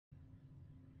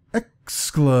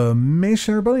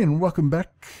Exclamation, everybody, and welcome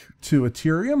back to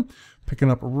Eterium,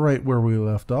 picking up right where we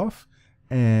left off.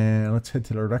 And let's head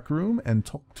to the rec room and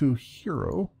talk to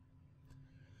Hero.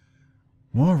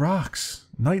 More rocks.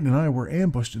 Knight and I were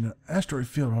ambushed in an asteroid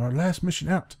field on our last mission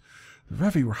out. The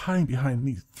Revi were hiding behind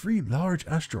these 3 large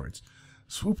asteroids.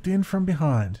 Swooped in from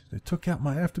behind. They took out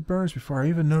my afterburners before I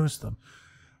even noticed them.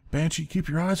 Banshee, keep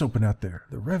your eyes open out there.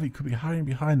 The Revi could be hiding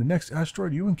behind the next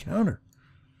asteroid you encounter.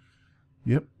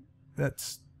 Yep.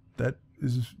 That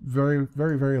is very,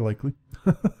 very, very likely.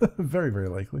 Very, very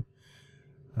likely.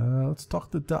 Let's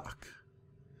talk to Doc.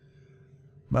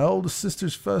 My oldest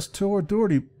sister's first tour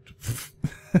duty.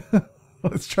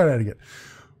 Let's try that again.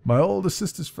 My oldest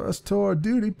sister's first tour of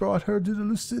duty brought her to the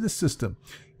Lucida system.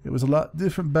 It was a lot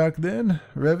different back then.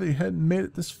 Revi hadn't made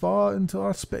it this far into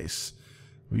our space.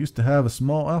 We used to have a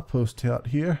small outpost out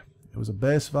here. It was a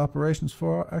base of operations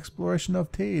for our exploration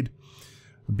of Tade.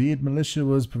 The Beard militia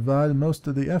was providing most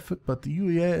of the effort, but the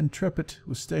UEA Intrepid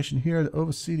was stationed here to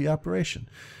oversee the operation.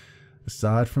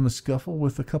 Aside from a scuffle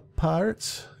with a couple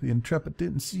pirates, the Intrepid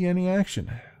didn't see any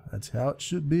action. That's how it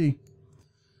should be.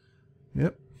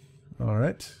 Yep.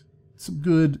 Alright. Some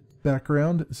good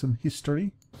background, some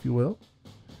history, if you will.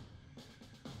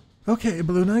 Okay,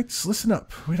 Blue Knights, listen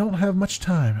up. We don't have much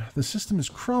time. The system is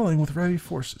crawling with Revi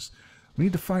forces. We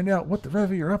need to find out what the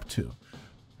Revi are up to.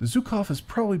 The Zukov has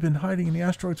probably been hiding in the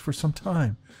asteroids for some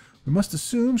time. We must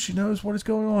assume she knows what is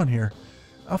going on here.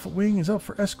 Alpha Wing is up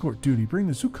for escort duty. Bring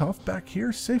the Zukov back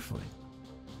here safely.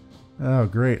 Oh,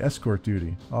 great. Escort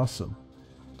duty. Awesome.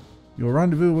 You'll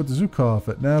rendezvous with the Zukov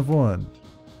at Nav 1.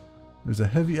 There's a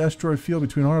heavy asteroid field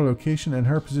between our location and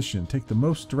her position. Take the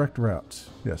most direct route.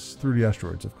 Yes, through the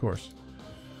asteroids, of course.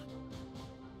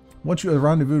 Once you have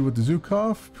rendezvoused with the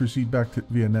Zukov, proceed back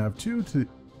via Nav 2 to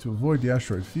avoid the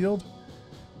asteroid field.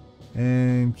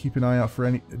 And keep an eye out for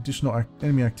any additional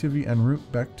enemy activity en route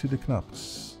back to the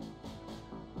Canopus.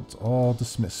 It's all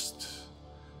dismissed.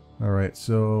 Alright,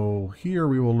 so here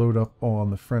we will load up on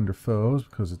the friend or foes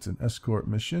because it's an escort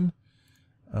mission.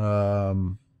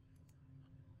 You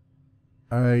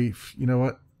know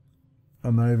what?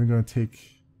 I'm not even going to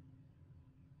take...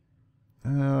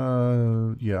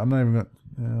 yeah, I'm not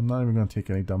even going to take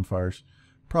any dumbfires.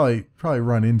 Probably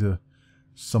run into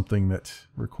something that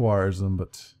requires them,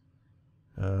 but...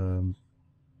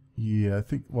 yeah, I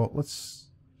think, well,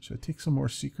 should I take some more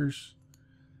Seekers?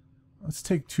 Let's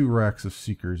take 2 racks of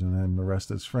Seekers and then the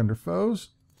rest is friend or foes.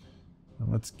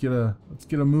 And let's get a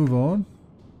move on.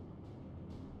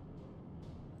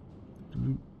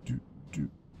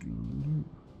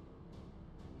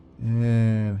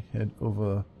 And head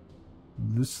over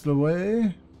this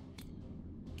way.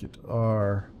 Get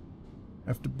our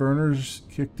afterburners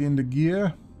kicked into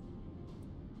gear.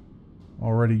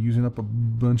 Already using up a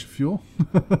bunch of fuel.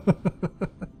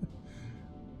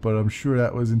 But I'm sure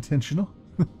that was intentional.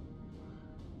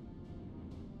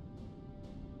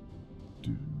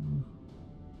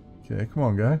 Okay, come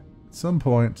on, guy. At some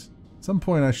point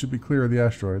I should be clear of the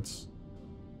asteroids.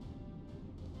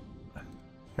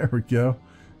 There we go.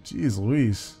 Jeez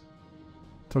Louise.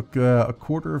 Took a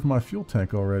quarter of my fuel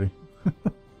tank already.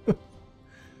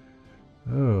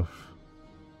 Oh.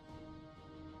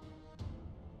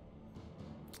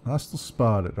 Hostile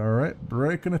spotted. Alright,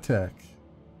 break and attack.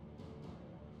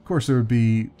 Of course there would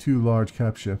be 2 large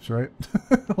cap ships, right?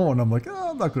 Oh, and I'm like, oh,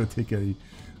 I'm not going to take any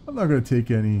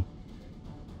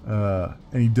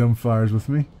dumbfires with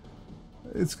me.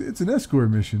 It's an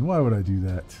escort mission. Why would I do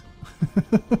that?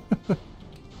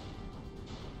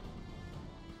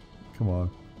 Come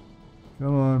on.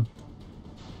 Come on.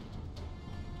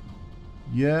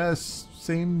 Yes,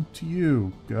 same to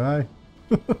you, guy.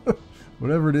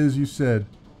 Whatever it is you said.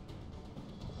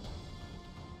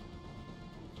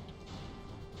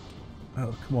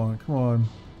 Oh, come on, come on.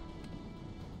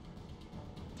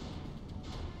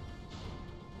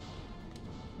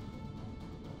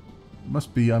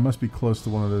 I must be close to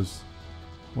one of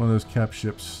those cap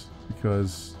ships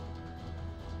because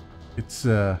it's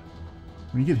when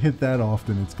you get hit that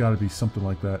often, it's got to be something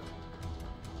like that.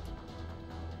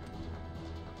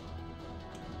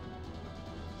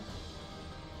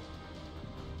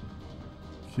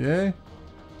 Okay,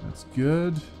 that's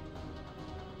good.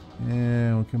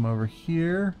 And we'll come over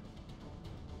here.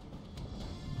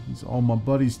 He's on my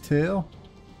buddy's tail.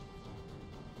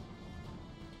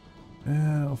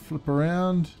 And I'll flip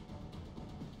around.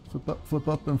 Flip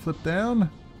up, and flip down.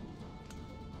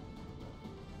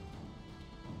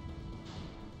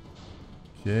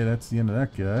 Okay, that's the end of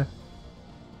that guy.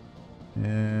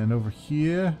 And over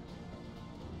here.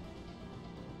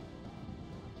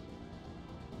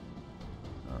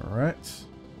 Alright.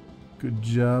 Good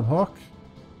job, Hawk.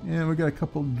 And we got a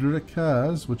couple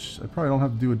Drakas, which I probably don't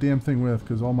have to do a damn thing with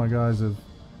because all my guys have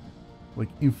like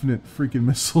infinite freaking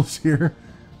missiles here.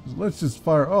 So let's just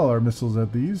fire all our missiles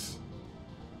at these.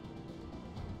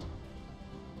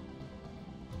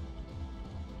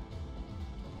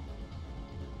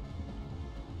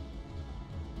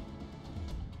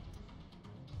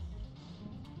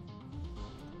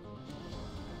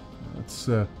 Let's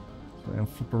try and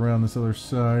flip around this other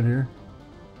side here.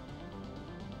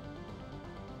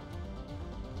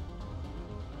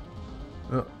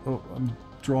 Oh, I'm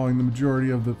drawing the majority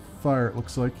of the fire, it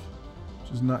looks like,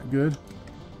 which is not good.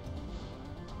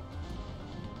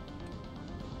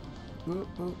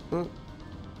 Oh.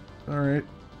 Alright,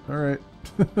 alright.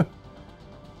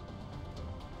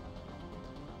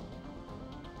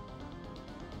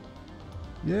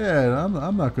 Yeah,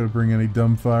 I'm not going to bring any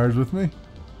dumb fires with me.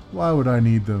 Why would I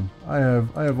need them? I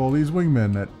have all these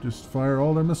wingmen that just fire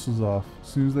all their missiles off as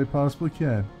soon as they possibly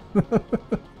can.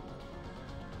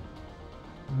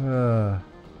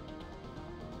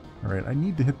 Alright, I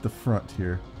need to hit the front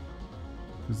here.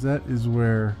 Because that is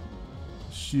where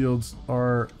shields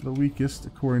are the weakest,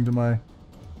 according to my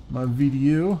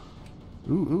VDU.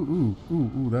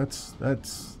 Ooh, that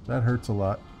hurts a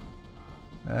lot.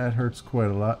 That hurts quite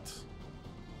a lot.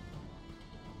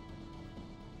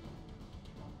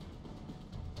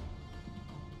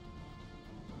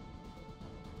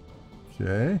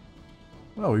 Okay.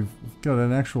 Well, we've got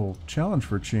an actual challenge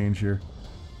for a change here.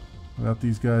 Without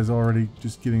these guys already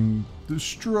just getting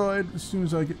destroyed as soon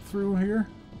as I get through here.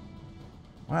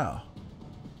 Wow.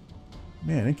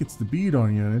 Man, it gets the bead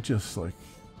on you and it just like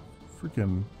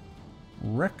freaking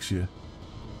wrecks you.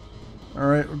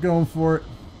 Alright, we're going for it.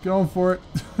 Going for it.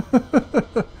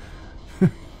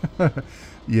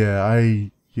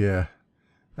 Yeah.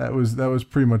 That was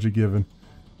pretty much a given.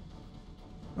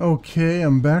 Okay,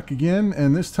 I'm back again,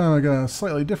 and this time I got a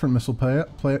slightly different missile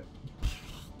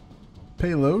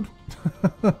payload.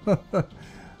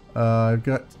 I've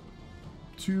got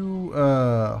 2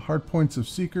 hard points of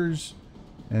Seekers,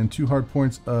 and 2 hard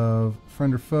points of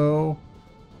Friend or Foe,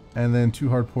 and then 2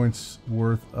 hard points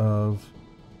worth of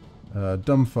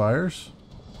Dumbfires.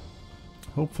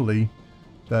 Hopefully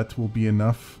that will be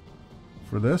enough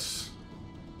for this.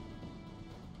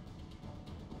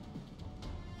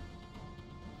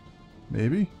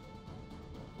 Maybe.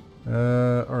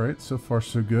 Alright, so far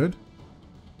so good.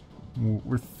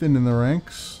 We're thin in the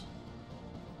ranks.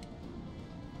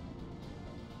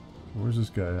 Where's this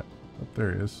guy at? Oh,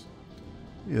 there he is.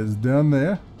 He is down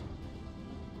there.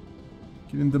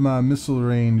 Get into my missile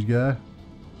range, guy.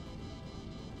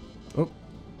 Oh.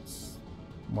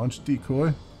 Launch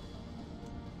decoy.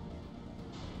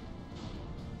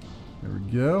 There we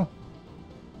go.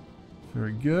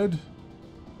 Very good.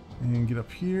 And get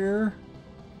up here.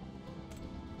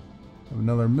 Have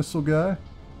another missile guy.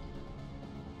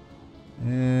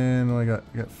 And I got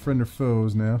Friend or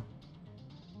Foes now.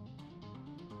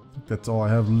 I think that's all I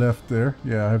have left there.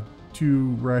 Yeah, I have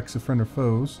 2 racks of Friend or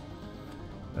Foes.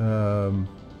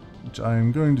 Which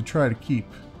I'm going to try to keep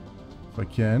if I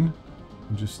can.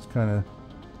 And just kind of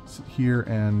sit here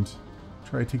and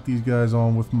try to take these guys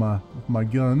on with my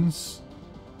guns.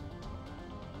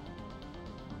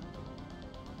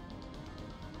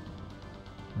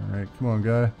 Alright, come on,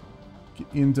 guy. Get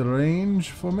into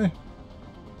range for me.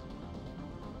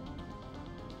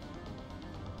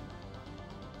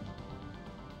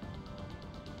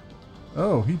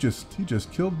 Oh, he just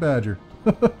killed Badger.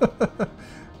 Oh,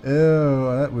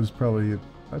 that was probably...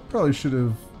 I probably should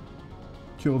have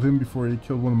killed him before he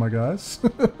killed one of my guys.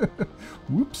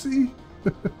 Whoopsie.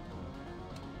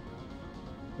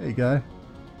 Hey, guy.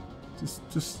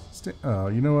 Just stay... Oh,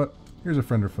 you know what? Here's a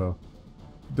Friend or Foe.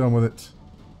 Done with it.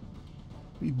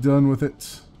 Be done with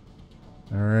it.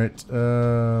 Alright,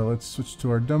 let's switch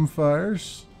to our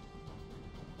Dumbfires.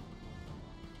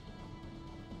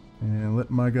 And let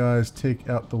my guys take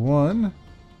out the 1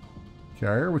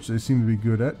 carrier, which they seem to be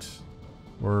good at.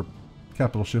 Or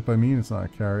capital ship, I mean. It's not a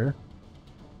carrier.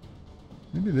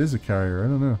 Maybe it is a carrier. I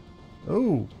don't know.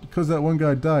 Oh, because that one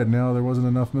guy died, now there wasn't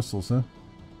enough missiles, huh?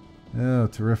 Oh,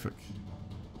 terrific.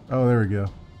 Oh, there we go.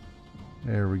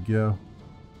 There we go.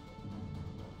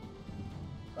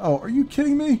 Oh, are you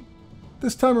kidding me?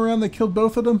 This time around they killed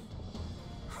both of them?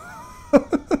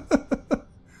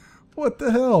 What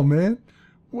the hell, man?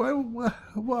 Why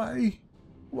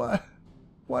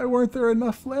weren't there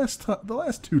enough the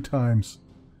last 2 times?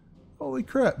 Holy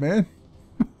crap, man.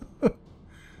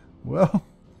 Well,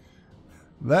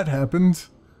 that happened.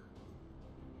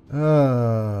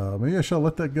 Maybe I shall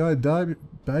let that guy die,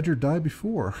 Badger die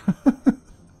before.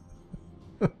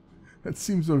 That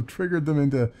seems to have triggered them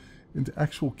into into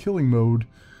actual killing mode.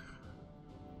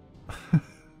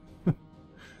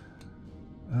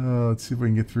 Let's see if we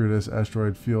can get through this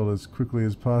asteroid field as quickly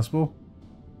as possible.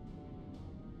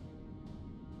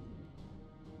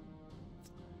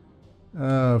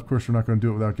 Of course, we're not going to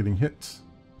do it without getting hit.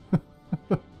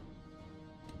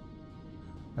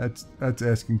 That's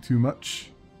asking too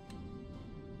much.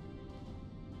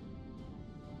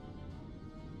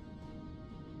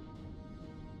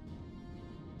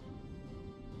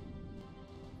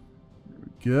 There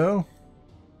we go.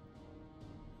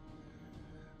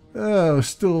 Oh,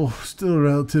 still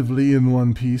relatively in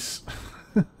one piece.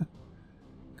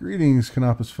 Greetings,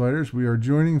 Canopus fighters. We are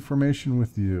joining formation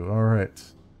with you. All right,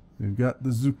 we've got the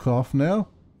Zukov now.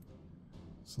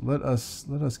 So let us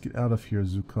get out of here,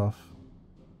 Zukov.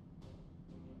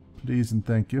 Please and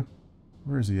thank you.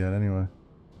 Where is he at anyway?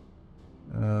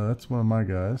 That's one of my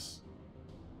guys.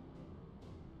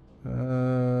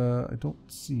 I don't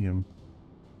see him.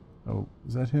 Oh,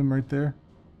 is that him right there?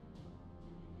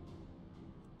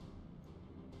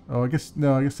 Oh, I guess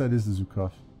that is the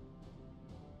Zukov.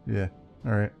 Yeah,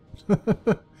 alright.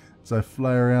 So I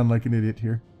fly around like an idiot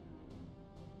here.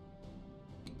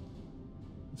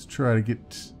 Let's try to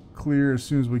get clear as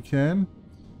soon as we can.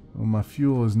 Well, my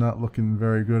fuel is not looking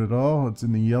very good at all. It's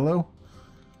in the yellow.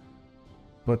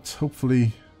 But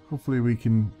hopefully we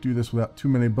can do this without too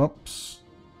many bumps.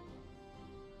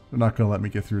 They're not going to let me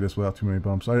get through this without too many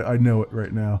bumps. I know it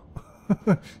right now.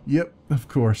 Yep, of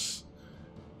course.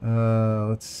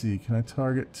 Let's see. Can I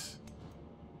target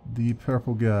the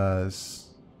purple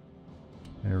guys?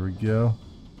 There we go.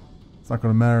 It's not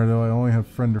going to matter though. I only have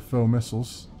friend or foe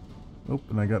missiles. Oh,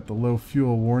 and I got the low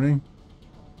fuel warning.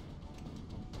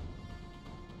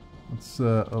 Let's,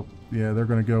 oh, yeah, they're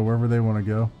going to go wherever they want to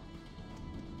go.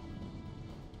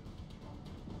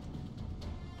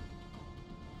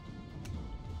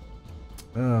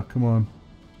 Oh, come on.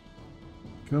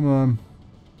 Come on.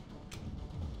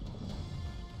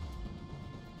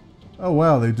 Oh,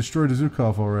 wow, they destroyed a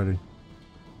Zukov already.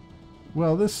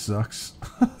 Well, this sucks.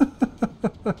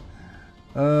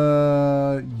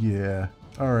 Yeah.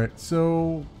 Alright,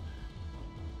 so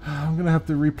I'm gonna have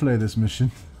to replay this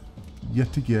mission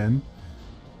yet again.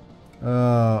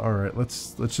 Alright,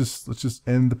 let's just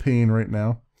end the pain right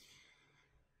now.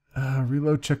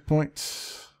 Reload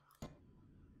checkpoint.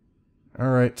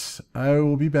 Alright, I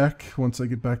will be back once I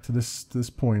get back to this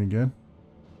point again.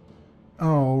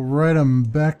 Alright, I'm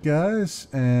back, guys,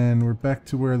 and we're back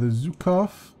to where the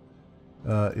Zukov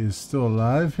is still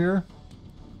alive here.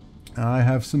 I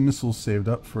have some missiles saved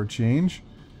up for a change,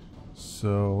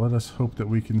 so let us hope that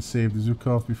we can save the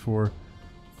Zukov before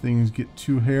things get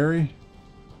too hairy.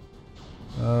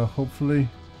 Hopefully.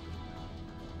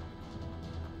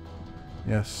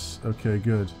 Yes, okay,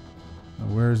 good. Now,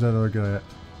 where is that other guy at?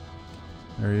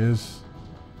 There he is.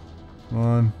 Come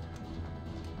on.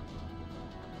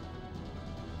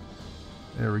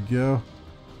 There we go.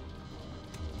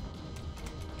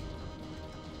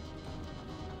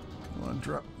 Come on,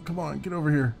 drop. Come on, get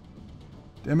over here.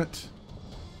 Damn it.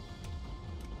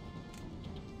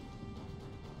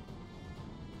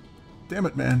 Damn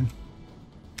it, man.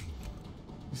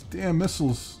 These damn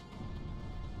missiles.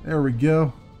 There we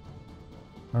go.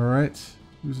 Alright.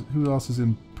 Who else is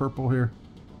in purple here?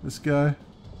 This guy.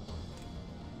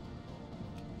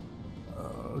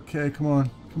 Okay, come on.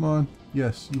 Come on.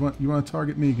 Yes, you want to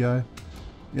target me, guy.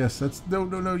 Yes, that's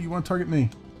no, you want to target me.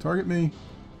 Target me.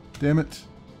 Damn it.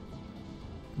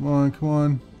 Come on, come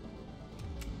on.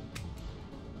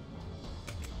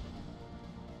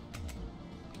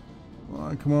 Come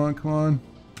on, come on, come on.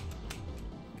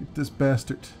 Get this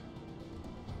bastard.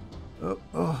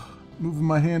 Oh, moving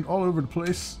my hand all over the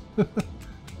place.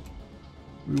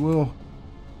 We will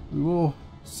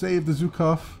save the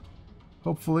Zukov,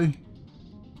 hopefully.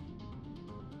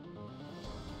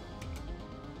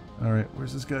 Alright,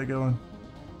 where's this guy going?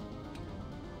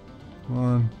 Come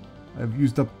on. I've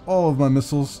used up all of my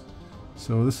missiles,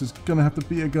 so this is gonna have to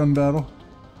be a gun battle.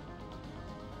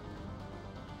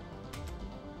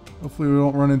 Hopefully we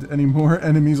don't run into any more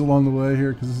enemies along the way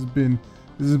here, because this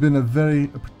has been a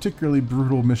particularly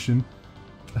brutal mission.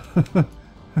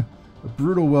 A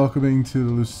brutal welcoming to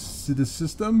the Lucida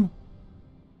system.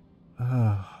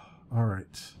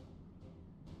 Alright.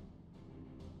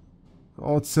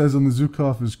 All it says on the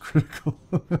Zukov is critical.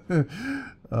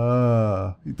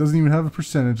 He doesn't even have a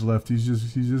percentage left. He's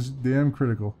just damn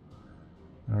critical.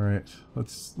 All right,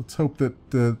 let's hope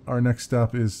that our next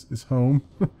stop is home.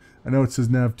 I know it says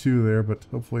Nav 2 there, but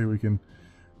hopefully we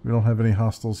don't have any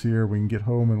hostiles here. We can get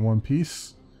home in one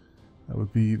piece. That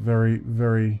would be very,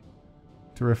 very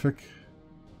terrific.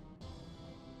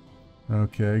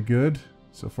 Okay, good.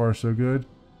 So far, so good.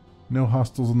 No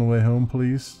hostiles on the way home,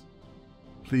 please.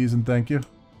 Please and thank you.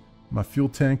 My fuel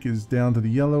tank is down to the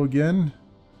yellow again.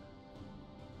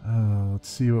 Let's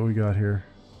see what we got here.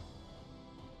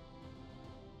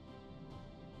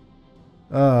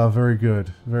 Very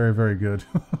good. Very, very good.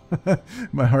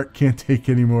 My heart can't take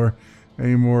any more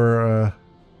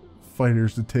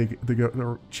fighters to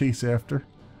go chase after.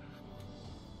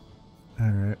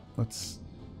 Alright, let's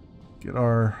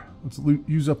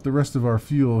use up the rest of our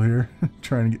fuel here.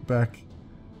 Trying to get back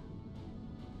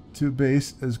to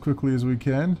base as quickly as we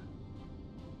can.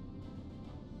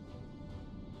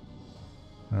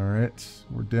 Alright,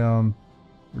 we're down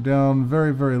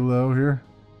very, very low here.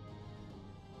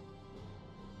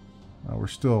 We're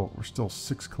still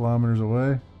 6 kilometers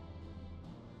away.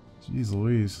 Jeez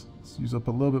Louise. Let's use up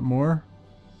a little bit more.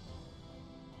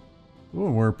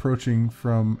 Oh, we're approaching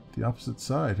from the opposite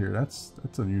side here. That's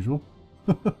unusual.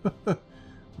 We're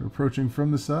approaching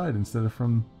from the side instead of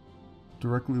from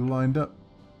directly lined up.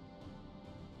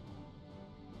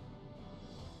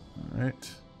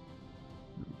 Alright.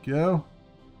 There we go.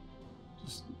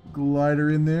 Just glider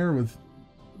in there with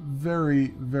very,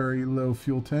 very low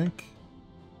fuel tank.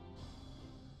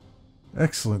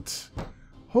 Excellent.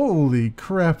 Holy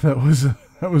crap, that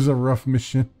was a rough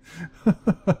mission.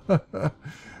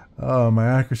 Oh, my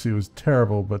accuracy was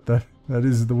terrible, but that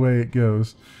is the way it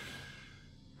goes.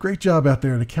 Great job out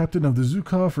there. The captain of the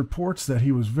Zhukov reports that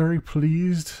he was very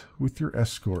pleased with your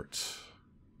escort.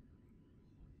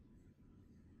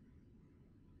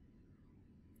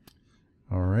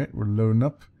 Alright, we're loading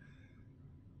up.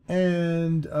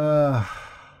 And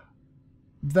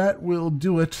that will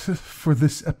do it for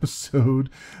this episode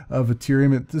of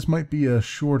Eterium. This might be a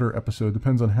shorter episode.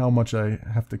 Depends on how much I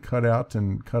have to cut out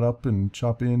and cut up and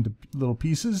chop into little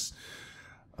pieces.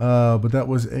 But that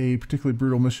was a particularly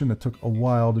brutal mission that took a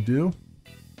while to do.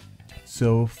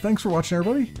 So thanks for watching,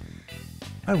 everybody.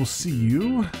 I will see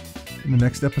you in the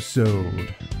next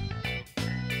episode.